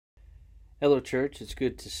Hello, church. It's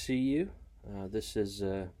good to see you. This is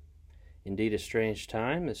indeed a strange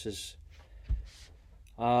time. This is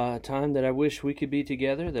a time that I wish we could be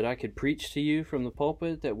together, that I could preach to you from the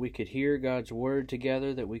pulpit, that we could hear God's word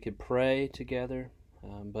together, that we could pray together.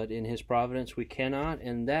 But in His providence we cannot,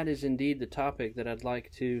 and that is indeed the topic that I'd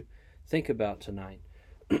like to think about tonight.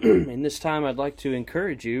 In this time I'd like to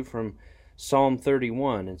encourage you from Psalm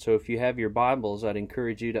 31, and so if you have your Bibles, I'd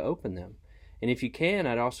encourage you to open them. And if you can,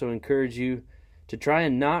 I'd also encourage you to try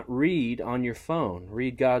and not read on your phone.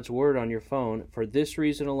 Read God's Word on your phone for this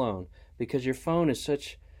reason alone, because your phone is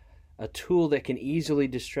such a tool that can easily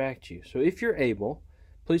distract you. So if you're able,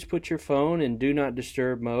 please put your phone in Do Not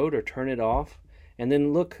Disturb mode or turn it off, and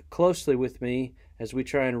then look closely with me as we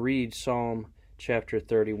try and read Psalm chapter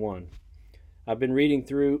 31. I've been reading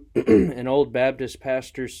through an old Baptist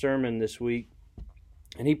pastor's sermon this week,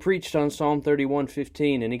 and he preached on Psalm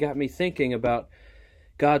 31:15, and he got me thinking about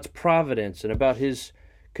God's providence and about His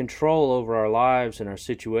control over our lives and our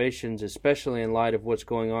situations, especially in light of what's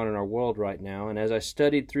going on in our world right now. And as I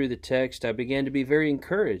studied through the text, I began to be very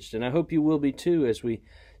encouraged, and I hope you will be too as we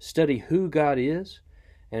study who God is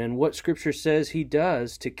and what Scripture says He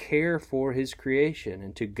does to care for His creation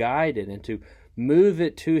and to guide it and to move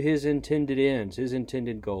it to His intended ends, His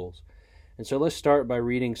intended goals. And so let's start by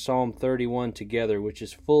reading Psalm 31 together, which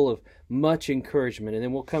is full of much encouragement. And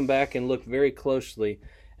then we'll come back and look very closely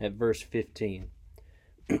at verse 15.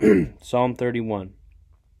 Psalm 31.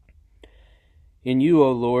 In you,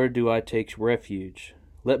 O Lord, do I take refuge.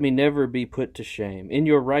 Let me never be put to shame. In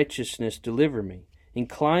your righteousness deliver me.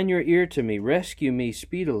 Incline your ear to me. Rescue me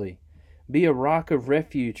speedily. Be a rock of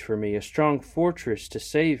refuge for me, a strong fortress to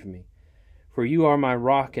save me. For you are my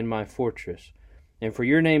rock and my fortress. And for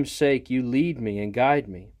your name's sake you lead me and guide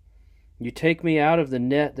me. You take me out of the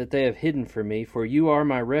net that they have hidden for me, for you are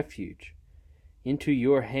my refuge. Into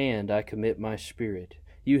your hand I commit my spirit.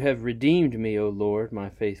 You have redeemed me, O Lord,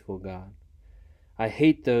 my faithful God. I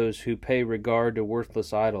hate those who pay regard to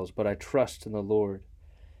worthless idols, but I trust in the Lord.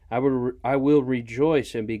 I will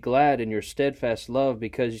rejoice and be glad in your steadfast love,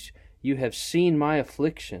 because you have seen my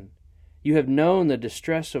affliction. You have known the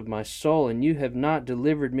distress of my soul, and you have not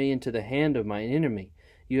delivered me into the hand of my enemy.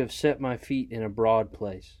 You have set my feet in a broad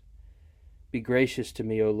place. Be gracious to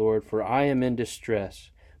me, O Lord, for I am in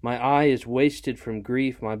distress. My eye is wasted from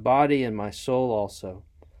grief, my body and my soul also.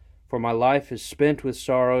 For my life is spent with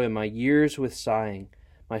sorrow, and my years with sighing.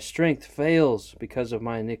 My strength fails because of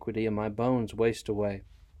my iniquity, and my bones waste away.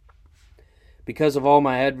 Because of all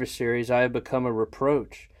my adversaries I have become a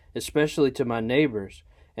reproach, especially to my neighbors,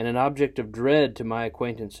 and an object of dread to my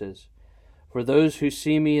acquaintances. For those who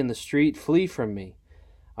see me in the street flee from me.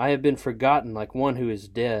 I have been forgotten like one who is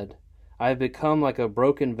dead. I have become like a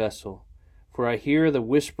broken vessel. For I hear the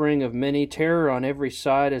whispering of many, terror on every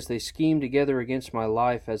side, as they scheme together against my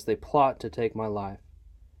life, as they plot to take my life.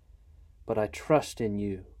 But I trust in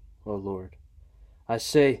you, O Lord. I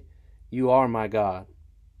say, you are my God.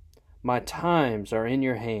 My times are in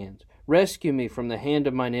your hands. Rescue me from the hand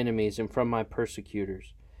of mine enemies and from my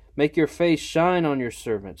persecutors. Make your face shine on your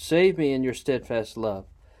servant. Save me in your steadfast love.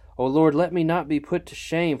 O Lord, let me not be put to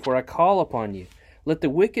shame, for I call upon you. Let the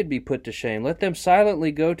wicked be put to shame. Let them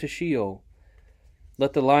silently go to Sheol.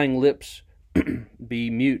 Let the lying lips be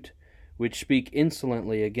mute, which speak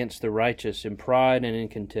insolently against the righteous in pride and in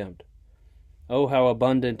contempt. Oh, how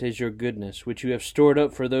abundant is your goodness, which you have stored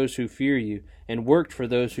up for those who fear you, and worked for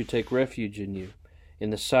those who take refuge in you, in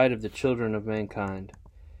the sight of the children of mankind.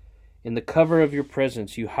 In the cover of your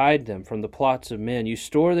presence you hide them from the plots of men. You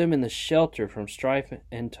store them in the shelter from strife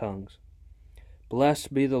and tongues.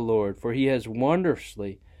 Blessed be the Lord, for He has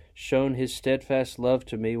wondrously shown His steadfast love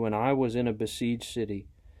to me when I was in a besieged city.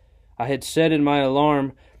 I had said in my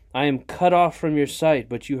alarm, I am cut off from your sight,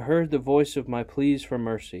 but you heard the voice of my pleas for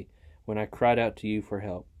mercy when I cried out to you for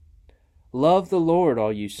help. Love the Lord,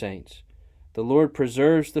 all you saints. The Lord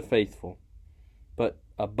preserves the faithful, but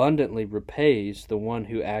abundantly repays the one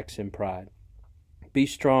who acts in pride. Be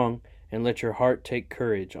strong, and let your heart take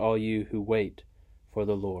courage, all you who wait for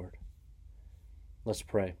the Lord. Let's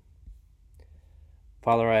pray.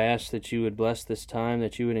 Father, I ask that you would bless this time,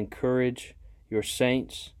 that you would encourage your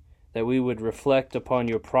saints, that we would reflect upon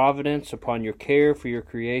your providence, upon your care for your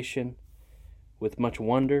creation, with much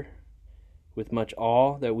wonder, with much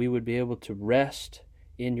awe, that we would be able to rest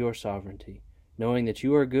in your sovereignty, knowing that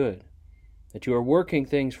you are good, that you are working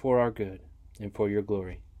things for our good and for your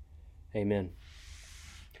glory. Amen.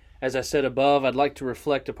 As I said above, I'd like to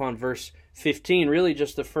reflect upon verse 15, really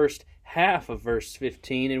just the first half of verse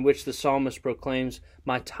 15, in which the psalmist proclaims,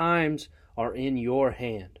 "My times are in your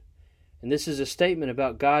hand." And this is a statement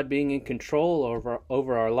about God being in control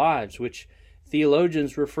over our lives, which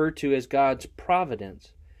theologians refer to as God's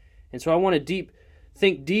providence. And so I want to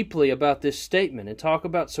think deeply about this statement and talk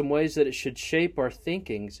about some ways that it should shape our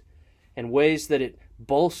thinkings and ways that it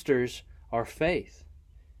bolsters our faith.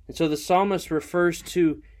 And so the psalmist refers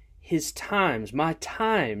to his times. My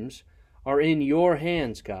times are in your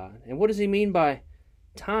hands, God. And what does he mean by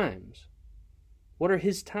times? What are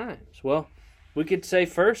his times? Well, we could say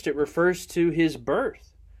first it refers to his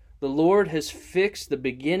birth. The Lord has fixed the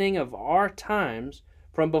beginning of our times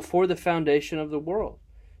from before the foundation of the world.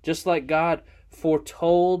 Just like God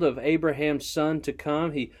foretold of Abraham's son to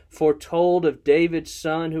come, he foretold of David's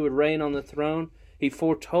son who would reign on the throne. He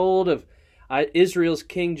foretold of Israel's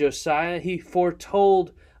king Josiah. He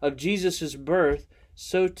foretold of Jesus' birth.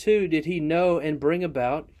 So too did he know and bring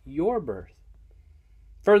about your birth.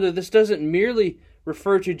 Further, this doesn't merely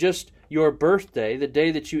refer to just your birthday, the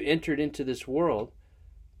day that you entered into this world,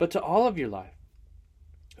 but to all of your life.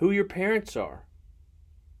 Who your parents are,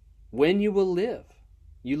 when you will live.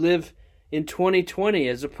 You live in 2020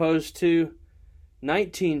 as opposed to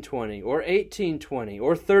 1920 or 1820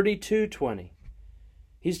 or 3220.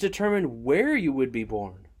 He's determined where you would be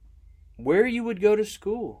born, where you would go to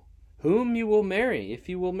school, whom you will marry if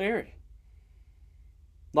you will marry.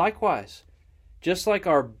 Likewise, just like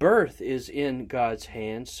our birth is in God's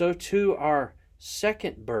hands, so too our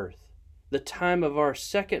second birth, the time of our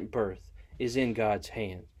second birth, is in God's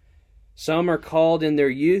hand. Some are called in their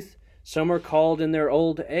youth, some are called in their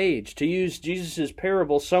old age. To use Jesus'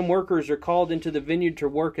 parable, some workers are called into the vineyard to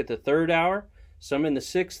work at the 3rd hour, some in the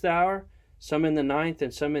 6th hour, some in the 9th,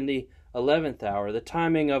 and some in the 11th hour. The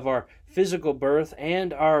timing of our physical birth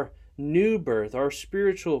and our new birth, our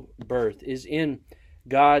spiritual birth, is in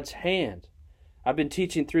God's hand. I've been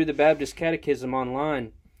teaching through the Baptist Catechism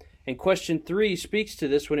online, and question 3 speaks to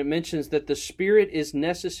this when it mentions that the Spirit is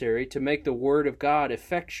necessary to make the Word of God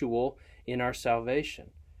effectual in our salvation.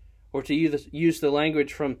 Or to use the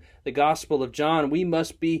language from the Gospel of John, we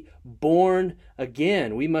must be born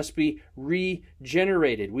again. We must be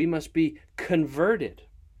regenerated. We must be converted.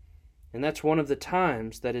 And that's one of the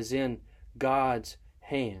times that is in God's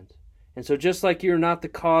hand. And so just like you're not the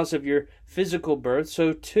cause of your physical birth,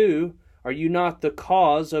 so too are you not the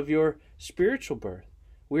cause of your spiritual birth.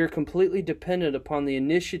 We are completely dependent upon the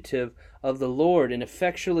initiative of the Lord in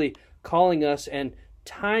effectually calling us and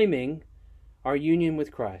timing our union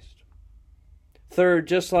with Christ. Third,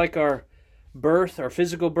 just like our birth, our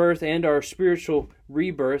physical birth, and our spiritual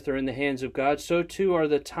rebirth are in the hands of God, so too are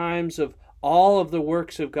the times of all of the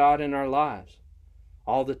works of God in our lives.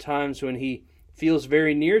 All the times when He feels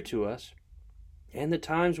very near to us, and the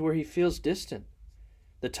times where He feels distant.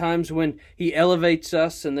 The times when He elevates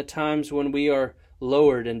us, and the times when we are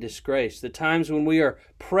lowered and disgraced. The times when we are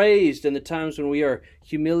praised, and the times when we are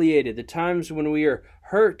humiliated. The times when we are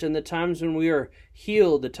hurt, and the times when we are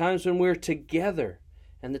healed. The times when we're together,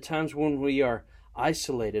 and the times when we are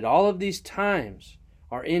isolated. All of these times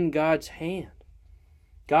are in God's hand.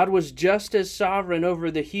 God was just as sovereign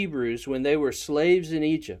over the Hebrews when they were slaves in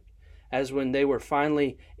Egypt as when they were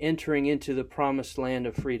finally entering into the promised land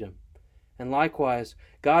of freedom. And likewise,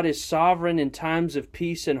 God is sovereign in times of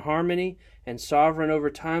peace and harmony, and sovereign over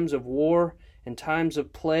times of war, and times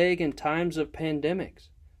of plague, and times of pandemics.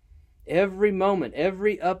 Every moment,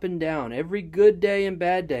 every up and down, every good day and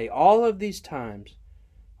bad day, all of these times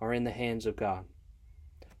are in the hands of God.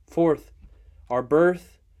 Fourth, our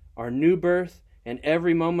birth, our new birth, and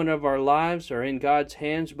every moment of our lives are in God's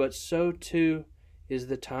hands, but so too is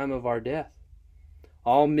the time of our death.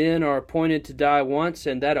 All men are appointed to die once,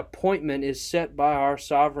 and that appointment is set by our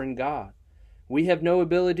sovereign God. We have no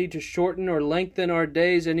ability to shorten or lengthen our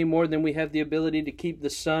days any more than we have the ability to keep the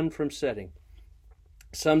sun from setting.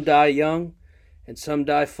 Some die young, and some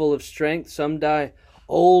die full of strength. Some die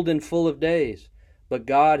old and full of days. But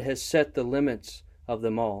God has set the limits of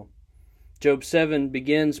them all. Job 7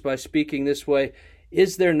 begins by speaking this way,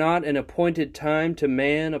 "Is there not an appointed time to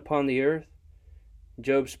man upon the earth?"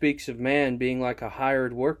 Job speaks of man being like a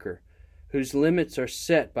hired worker, whose limits are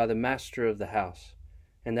set by the master of the house.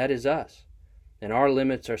 And that is us. And our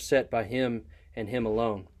limits are set by Him and Him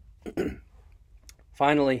alone.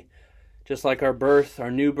 Finally, just like our birth, our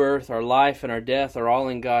new birth, our life, and our death are all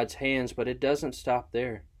in God's hands, but it doesn't stop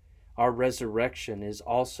there. Our resurrection is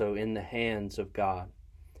also in the hands of God.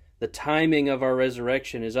 The timing of our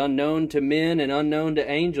resurrection is unknown to men and unknown to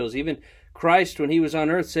angels. Even Christ, when He was on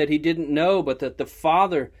earth, said He didn't know, but that the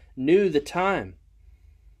Father knew the time.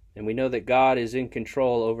 And we know that God is in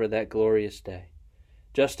control over that glorious day.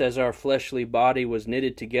 Just as our fleshly body was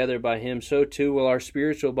knitted together by him, so too will our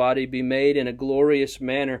spiritual body be made in a glorious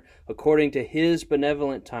manner according to his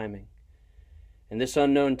benevolent timing. And this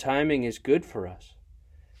unknown timing is good for us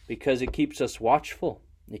because it keeps us watchful.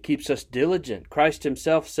 It keeps us diligent. Christ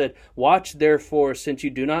himself said, "Watch therefore, since you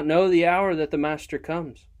do not know the hour that the Master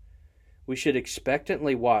comes." We should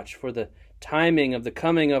expectantly watch for the timing of the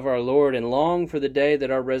coming of our Lord and long for the day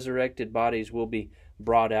that our resurrected bodies will be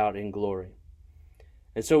brought out in glory.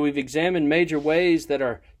 And so we've examined major ways that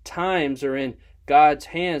our times are in God's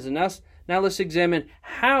hands. And now let's examine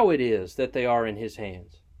how it is that they are in his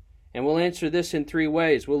hands. And we'll answer this in three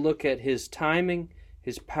ways. We'll look at his timing,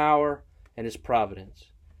 his power, and his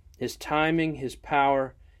providence. His timing, his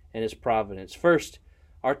power, and his providence. First,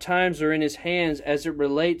 our times are in his hands as it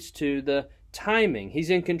relates to the timing. He's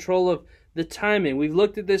in control of the timing. We've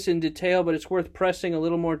looked at this in detail, but it's worth pressing a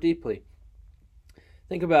little more deeply.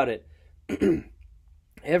 Think about it.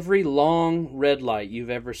 Every long red light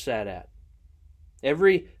you've ever sat at,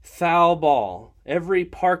 every foul ball, every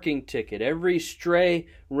parking ticket, every stray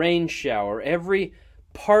rain shower, every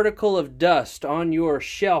particle of dust on your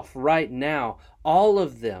shelf right now, all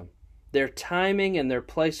of them, their timing and their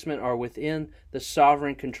placement are within the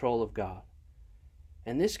sovereign control of God.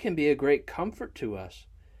 And this can be a great comfort to us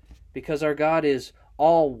because our God is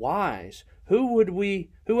all-wise. Who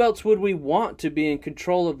else would we want to be in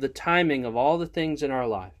control of the timing of all the things in our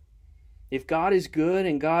life? If God is good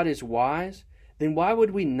and God is wise, then why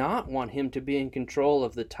would we not want him to be in control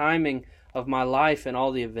of the timing of my life and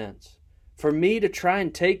all the events? For me to try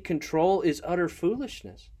and take control is utter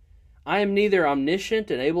foolishness. I am neither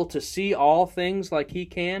omniscient and able to see all things like he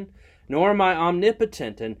can, nor am I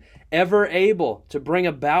omnipotent and ever able to bring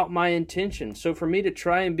about my intentions. So for me to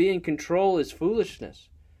try and be in control is foolishness.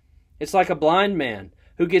 It's like a blind man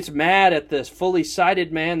who gets mad at this fully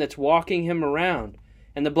sighted man that's walking him around,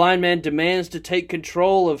 and the blind man demands to take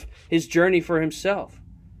control of his journey for himself.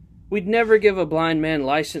 We'd never give a blind man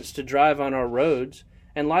license to drive on our roads,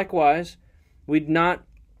 and likewise, we'd not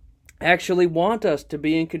actually want us to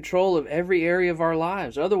be in control of every area of our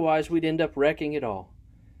lives. Otherwise, we'd end up wrecking it all.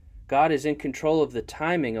 God is in control of the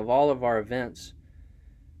timing of all of our events.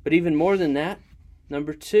 But even more than that,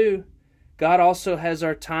 number two, God also has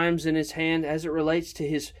our times in his hand as it relates to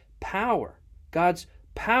his power. God's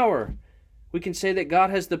power. We can say that God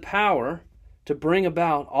has the power to bring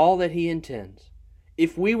about all that he intends.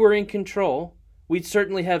 If we were in control, we'd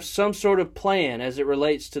certainly have some sort of plan as it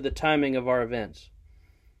relates to the timing of our events.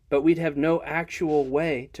 But we'd have no actual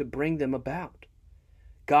way to bring them about.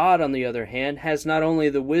 God, on the other hand, has not only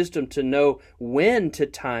the wisdom to know when to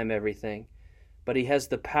time everything, but he has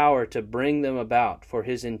the power to bring them about for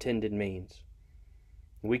his intended means.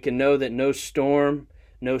 We can know that no storm,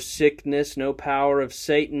 no sickness, no power of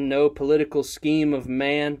Satan, no political scheme of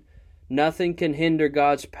man, nothing can hinder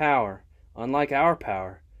God's power, unlike our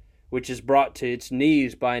power, which is brought to its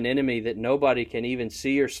knees by an enemy that nobody can even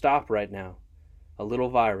see or stop right now, a little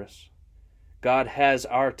virus. God has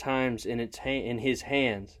our times in his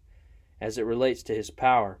hands as it relates to his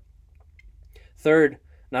power. Third,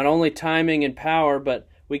 not only timing and power, but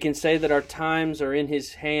we can say that our times are in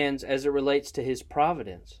his hands as it relates to his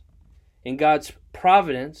providence. In God's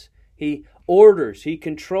providence, he orders, he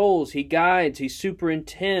controls, he guides, he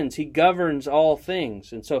superintends, he governs all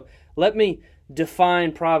things. And so let me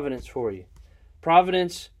define providence for you.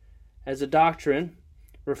 Providence, as a doctrine,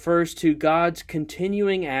 refers to God's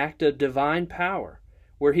continuing act of divine power,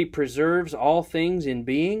 where he preserves all things in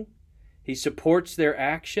being, he supports their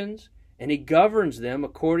actions, and he governs them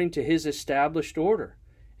according to his established order,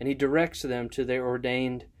 and he directs them to their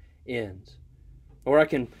ordained ends. Or I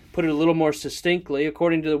can put it a little more succinctly,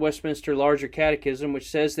 according to the Westminster Larger Catechism, which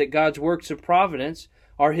says that God's works of providence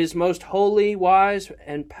are his most holy, wise,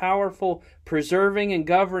 and powerful, preserving and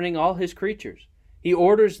governing all his creatures. He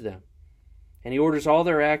orders them, and he orders all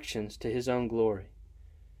their actions to his own glory.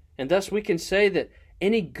 And thus we can say that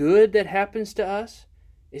any good that happens to us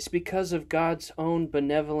is because of God's own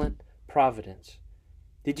benevolent providence.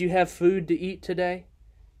 Did you have food to eat today?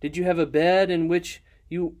 Did you have a bed in which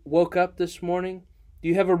you woke up this morning? Do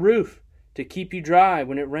you have a roof to keep you dry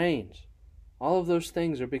when it rains? All of those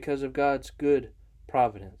things are because of God's good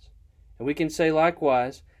providence. And we can say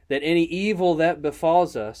likewise that any evil that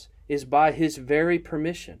befalls us is by his very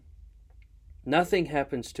permission. Nothing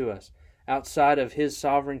happens to us outside of his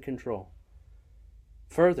sovereign control.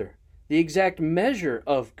 Further, the exact measure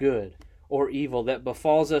of good or evil that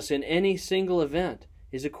befalls us in any single event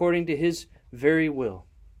is according to his very will.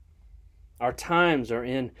 Our times are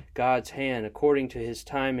in God's hand according to his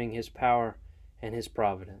timing, his power, and his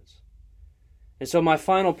providence. And so my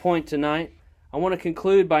final point tonight, I want to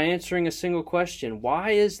conclude by answering a single question.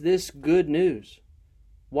 Why is this good news?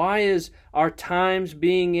 Why is our times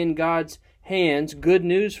being in God's hands good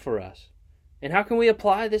news for us? And how can we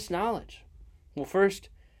apply this knowledge? Well, first,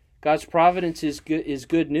 God's providence is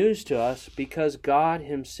good news to us because God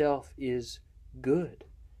Himself is good.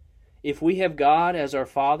 If we have God as our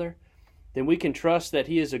Father, then we can trust that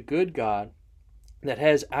He is a good God that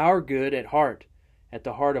has our good at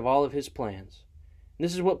the heart of all of His plans. And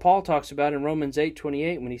this is what Paul talks about in Romans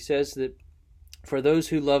 8:28 when he says that for those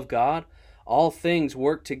who love God, all things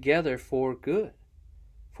work together for good,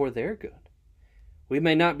 for their good. We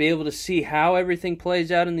may not be able to see how everything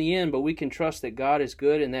plays out in the end, but we can trust that God is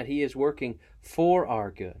good and that He is working for our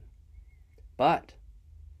good. But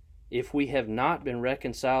if we have not been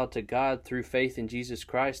reconciled to God through faith in Jesus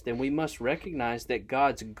Christ, then we must recognize that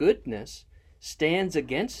God's goodness stands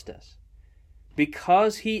against us.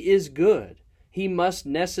 Because He is good, He must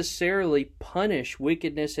necessarily punish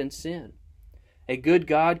wickedness and sin. A good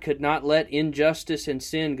God could not let injustice and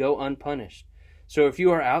sin go unpunished. So if you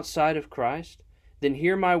are outside of Christ, then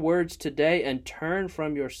hear my words today and turn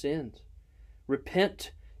from your sins.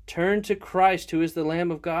 Repent, turn to Christ, who is the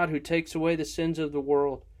Lamb of God who takes away the sins of the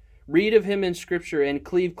world. Read of Him in Scripture and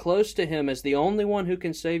cleave close to Him as the only one who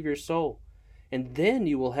can save your soul. And then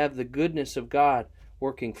you will have the goodness of God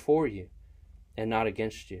working for you and not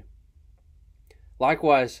against you.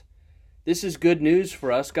 Likewise, this is good news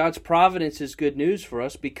for us. God's providence is good news for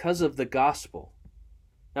us because of the gospel.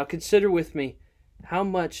 Now consider with me how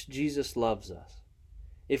much Jesus loves us.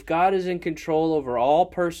 If God is in control over all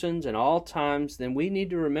persons and all times, then we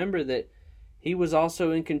need to remember that He was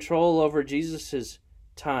also in control over Jesus'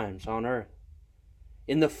 times on earth.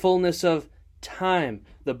 In the fullness of time,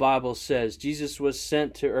 the Bible says, Jesus was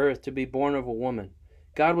sent to earth to be born of a woman.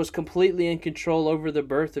 God was completely in control over the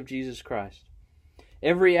birth of Jesus Christ.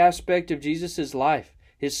 Every aspect of Jesus' life,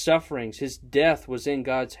 His sufferings, His death was in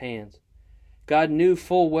God's hands. God knew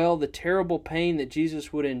full well the terrible pain that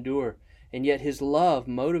Jesus would endure, and yet His love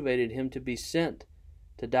motivated Him to be sent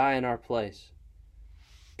to die in our place.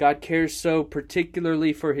 God cares so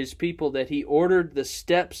particularly for His people that He ordered the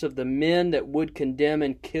steps of the men that would condemn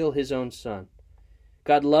and kill His own Son.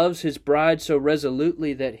 God loves His bride so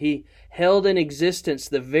resolutely that He held in existence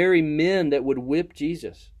the very men that would whip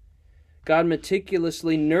Jesus. God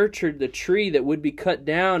meticulously nurtured the tree that would be cut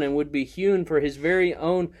down and would be hewn for His very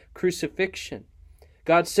own crucifixion.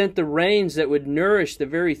 God sent the rains that would nourish the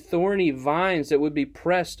very thorny vines that would be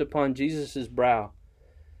pressed upon Jesus' brow.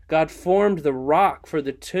 God formed the rock for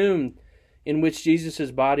the tomb in which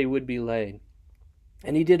Jesus' body would be laid.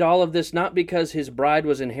 And He did all of this not because His bride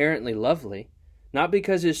was inherently lovely, not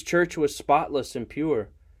because His church was spotless and pure,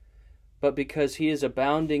 but because He is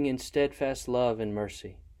abounding in steadfast love and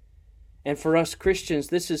mercy. And for us Christians,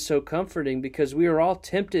 this is so comforting because we are all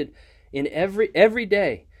tempted in every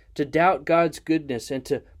day to doubt God's goodness and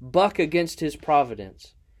to buck against His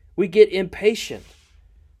providence. We get impatient,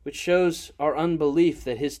 which shows our unbelief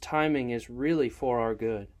that His timing is really for our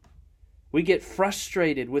good. We get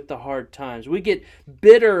frustrated with the hard times. We get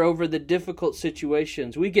bitter over the difficult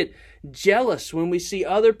situations. We get jealous when we see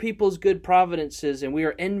other people's good providences, and we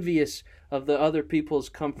are envious of the other people's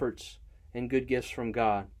comforts and good gifts from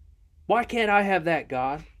God. Why can't I have that,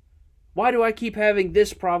 God? Why do I keep having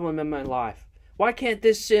this problem in my life? Why can't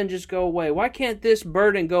this sin just go away? Why can't this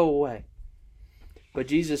burden go away? But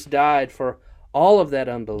Jesus died for all of that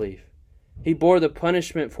unbelief. He bore the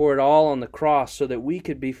punishment for it all on the cross so that we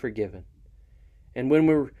could be forgiven. And when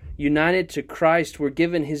we're united to Christ, we're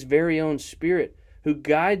given His very own Spirit who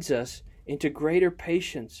guides us into greater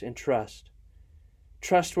patience and trust.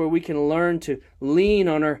 Trust where we can learn to lean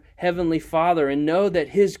on our Heavenly Father and know that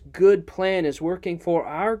His good plan is working for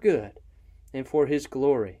our good and for His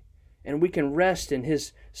glory. And we can rest in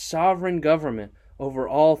His sovereign government over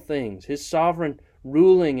all things, His sovereign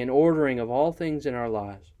ruling and ordering of all things in our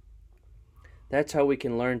lives. That's how we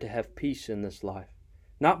can learn to have peace in this life.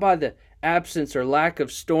 Not by the absence or lack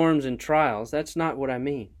of storms and trials. That's not what I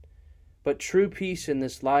mean. But true peace in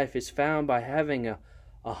this life is found by having a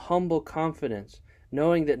humble confidence,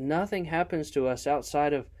 knowing that nothing happens to us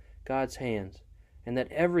outside of God's hands, and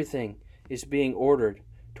that everything is being ordered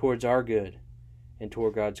towards our good and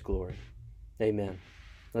toward God's glory. Amen.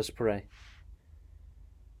 Let's pray.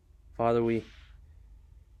 Father, we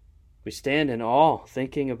stand in awe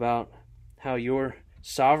thinking about how Your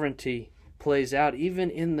sovereignty plays out even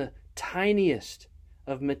in the tiniest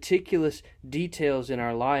of meticulous details in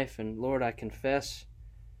our life. And Lord, I confess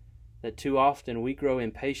that too often we grow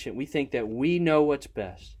impatient. We think that we know what's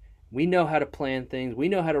best. We know how to plan things. We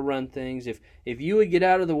know how to run things. If You would get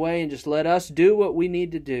out of the way and just let us do what we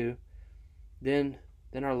need to do, then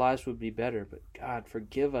our lives would be better. But God,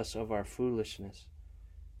 forgive us of our foolishness.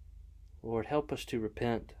 Lord, help us to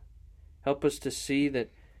repent. Help us to see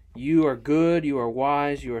that you are good, you are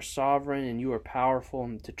wise, you are sovereign, and you are powerful,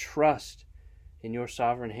 and to trust in your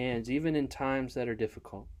sovereign hands, even in times that are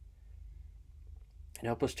difficult. And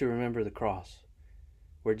help us to remember the cross,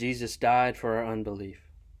 where Jesus died for our unbelief.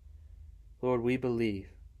 Lord, we believe,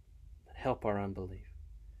 but help our unbelief.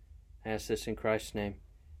 I ask this in Christ's name.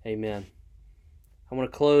 Amen. I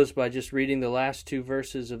want to close by just reading the last two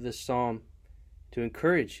verses of this psalm to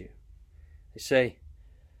encourage you. They say,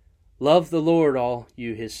 "Love the Lord, all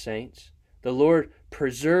you his saints. The Lord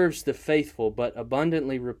preserves the faithful, but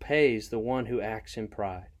abundantly repays the one who acts in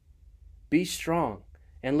pride. Be strong,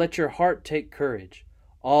 and let your heart take courage,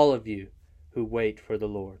 all of you who wait for the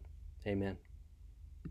Lord." Amen.